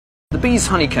bee's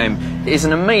honeycomb is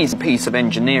an amazing piece of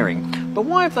engineering, but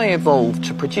why have they evolved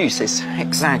to produce this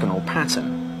hexagonal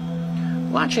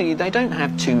pattern? Well, actually, they don't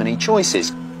have too many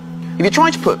choices. If you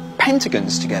try to put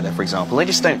pentagons together, for example, they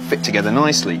just don't fit together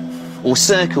nicely, or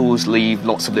circles leave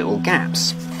lots of little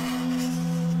gaps.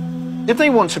 If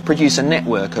they want to produce a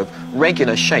network of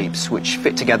regular shapes which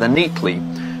fit together neatly,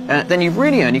 then you've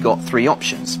really only got three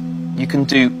options. You can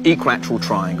do equilateral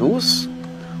triangles,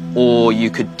 or you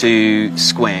could do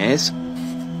squares,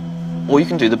 or you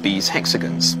can do the bee's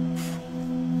hexagons.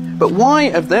 But why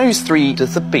of those three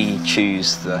does the bee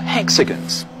choose the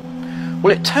hexagons?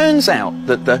 Well, it turns out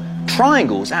that the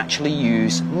triangles actually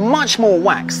use much more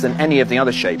wax than any of the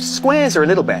other shapes. Squares are a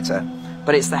little better,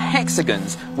 but it's the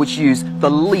hexagons which use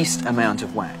the least amount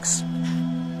of wax.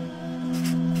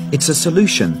 It's a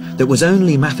solution that was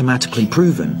only mathematically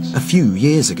proven a few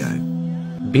years ago.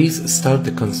 Bees start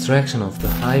the construction of the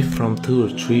hive from 2 or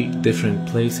 3 different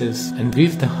places and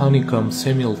weave the honeycomb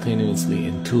simultaneously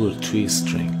in 2 or 3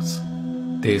 strings.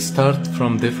 They start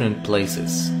from different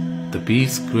places. The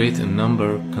bees create a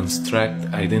number,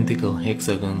 construct identical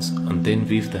hexagons, and then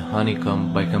weave the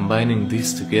honeycomb by combining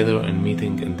these together and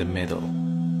meeting in the middle.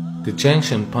 The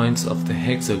junction points of the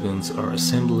hexagons are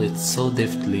assembled so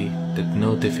deftly that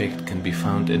no defect can be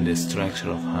found in the structure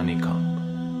of honeycomb.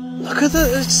 Look at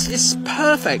that, it's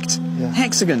perfect. Yeah.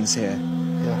 Hexagons here.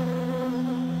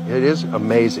 Yeah, it is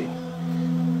amazing.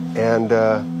 And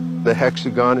the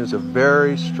hexagon is a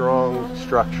very strong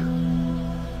structure.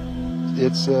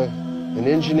 It's an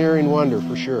engineering wonder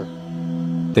for sure.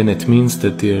 Then it means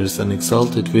that there is an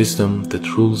exalted wisdom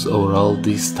that rules over all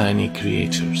these tiny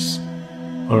creatures.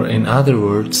 Or in other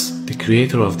words, the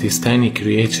creator of these tiny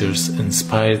creatures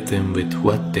inspired them with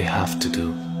what they have to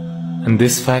do. And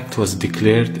this fact was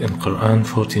declared in Quran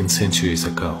 14 centuries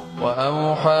ago.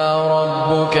 وَأَوْحَى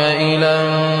رَبُّكَ إِلَى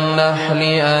النَّحْلِ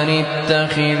أَنِ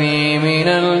اتَّخِذِي مِنَ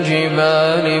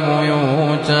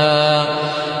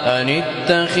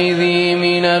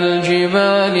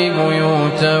الْجِبَالِ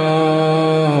بُيُوتًا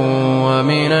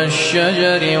وَمِنَ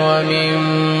الشَّجَرِ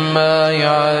وَمِمَّا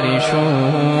يَعْرِشُونَ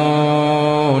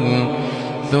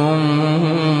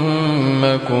ثُمَّ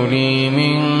كُلِي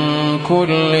مِن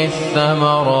كل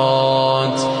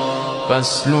الثمرات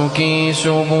فاسلكي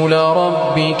سبل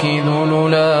ربك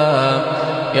ذللا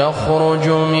يخرج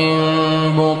من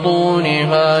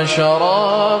بطونها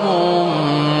شراب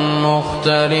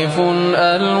مختلف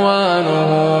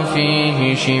ألوانه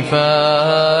فيه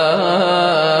شفاء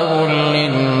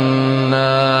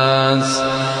للناس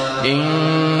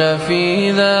إن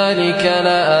في ذلك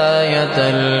لآية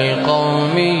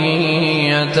لقوم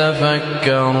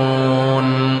يتفكرون.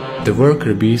 The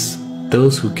worker bees,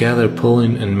 those who gather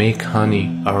pollen and make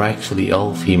honey, are actually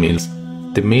all females.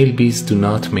 The male bees do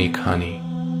not make honey.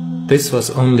 This was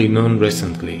only known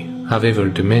recently, however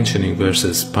the mentioning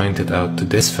verses pointed out to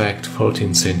this fact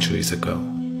 14 centuries ago.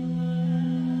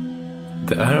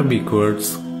 The Arabic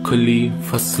words kulli,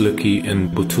 fasluki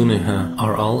and butuneha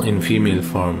are all in female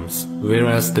forms,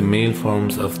 whereas the male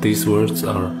forms of these words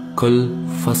are kul,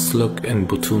 fasluk and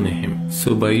butunehim.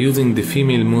 So by using the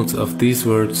female moods of these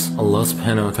words, Allah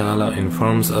subhanahu wa ta'ala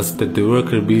informs us that the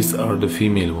worker bees are the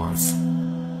female ones.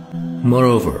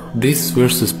 Moreover, these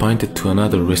verses pointed to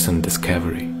another recent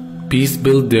discovery. Bees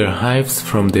build their hives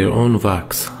from their own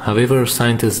wax. However,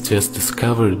 scientists just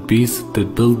discovered bees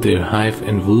that build their hive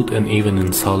in wood and even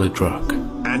in solid rock.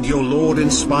 And your Lord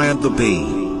inspired the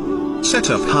bee. Set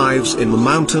up hives in the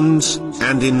mountains,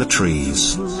 and in the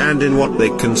trees, and in what they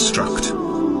construct.